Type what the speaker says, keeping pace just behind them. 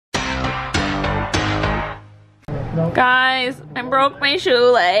Guys, I broke my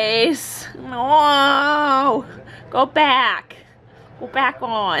shoelace. No. Go back. Go back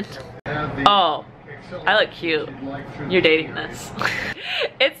on. Oh, I look cute. You're dating this.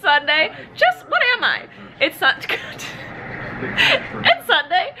 It's Sunday. What am I? It's Sunday. It's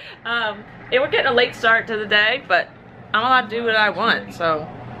Sunday. We're getting a late start to the day, but I'm allowed to do what I want, so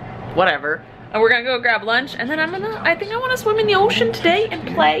whatever. And we're gonna go grab lunch, and then I think I wanna swim in the ocean today and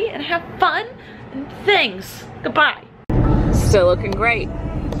play and have fun and things. Goodbye. Still looking great.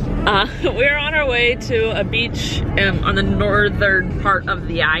 We're on our way to a beach on the northern part of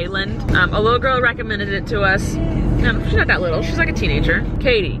the island. A little girl recommended it to us. She's not that little, she's like a teenager.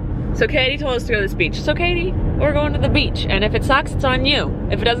 Katie. So Katie told us to go to this beach. So Katie, we're going to the beach, and if it sucks, it's on you.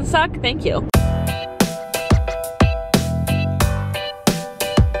 If it doesn't suck, thank you.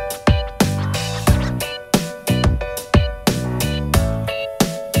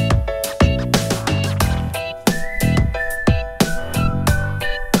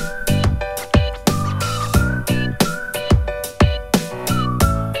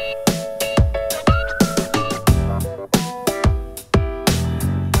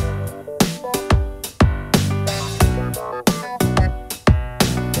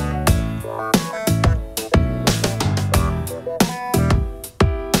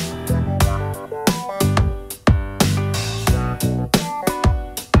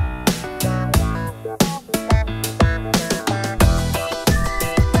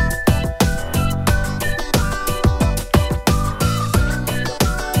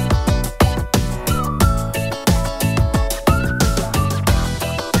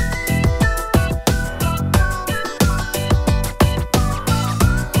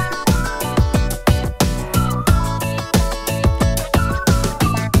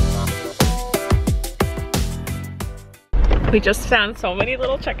 We just found so many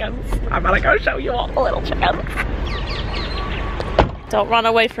little chickens. I'm gonna go show you all the little chickens. Don't run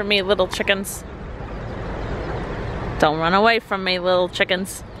away from me, little chickens. Don't run away from me, little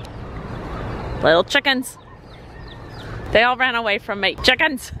chickens. Little chickens. They all ran away from me.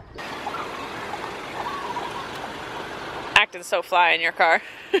 Chickens! Acting so fly in your car.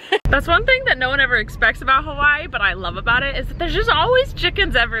 That's one thing that no one ever expects about Hawaii, but I love about it, is that there's just always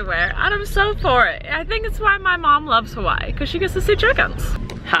chickens everywhere. And I'm so for it. I think it's why my mom loves Hawaii, because she gets to see chickens.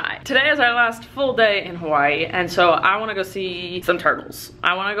 Hi. Today is our last full day in Hawaii, and so I want to go see some turtles.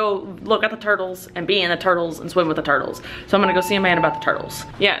 I want to go look at the turtles and be in the turtles and swim with the turtles. So I'm gonna go see a man about the turtles.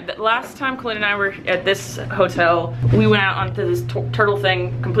 Yeah, the last time Colleen and I were at this hotel, we went out onto this turtle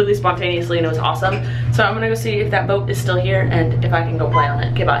thing completely spontaneously, and it was awesome. So I'm gonna go see if that boat is still here and if I can go play on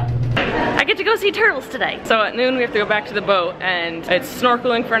it. Okay, bye. I get to go see turtles today. So at noon we have to go back to the boat, and it's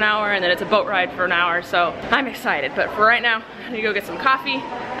snorkeling for an hour and then it's a boat ride for an hour, so I'm excited. But for right now, I need to go get some coffee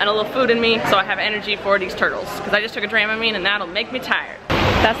and a little food in me so I have energy for these turtles, because I just took a Dramamine and that'll make me tired.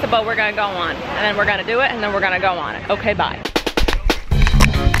 That's the boat we're gonna go on, and then we're gonna do it, and then we're gonna go on it. Okay, bye.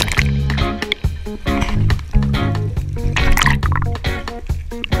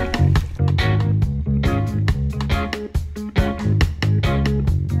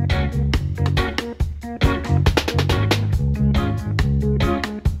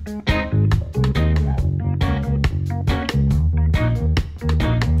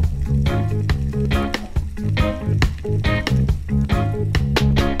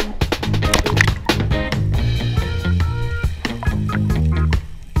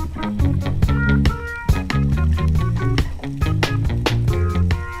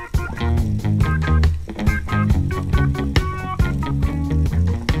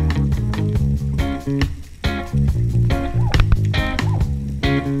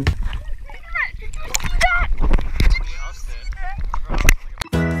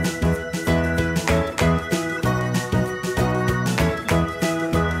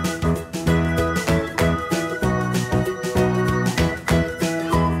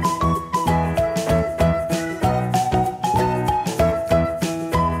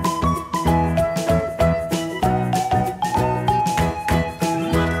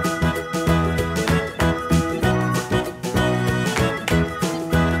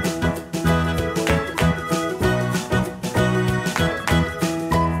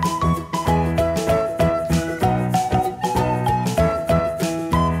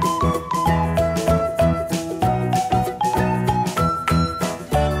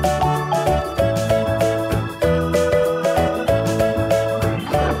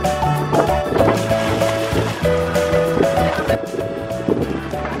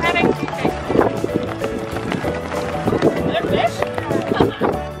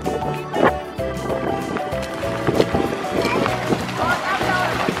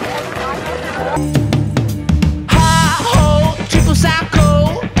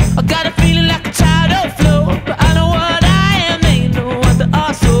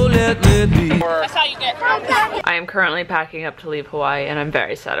 currently packing up to leave Hawaii and I'm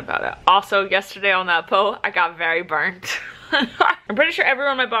very sad about it. Also, yesterday on that boat, I got very burnt. I'm pretty sure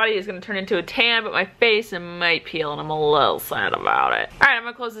everywhere on my body is gonna turn into a tan, but my face, it might peel, and I'm a little sad about it. Alright, I'm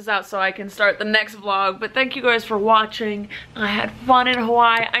gonna close this out so I can start the next vlog, but thank you guys for watching. I had fun in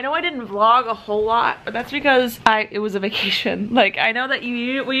Hawaii. I know I didn't vlog a whole lot, but that's because it was a vacation. Like, I know that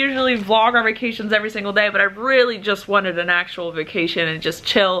we usually vlog our vacations every single day, but I really just wanted an actual vacation and just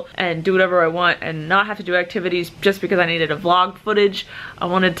chill and do whatever I want and not have to do activities just because I needed a vlog footage. I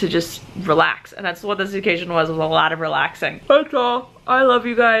wanted to just relax, and that's what this vacation was a lot of relaxing. That's all. I love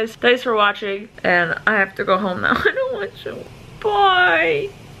you guys. Thanks for watching, and I have to go home now. I don't want to. Bye.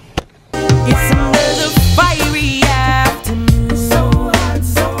 It's another fiery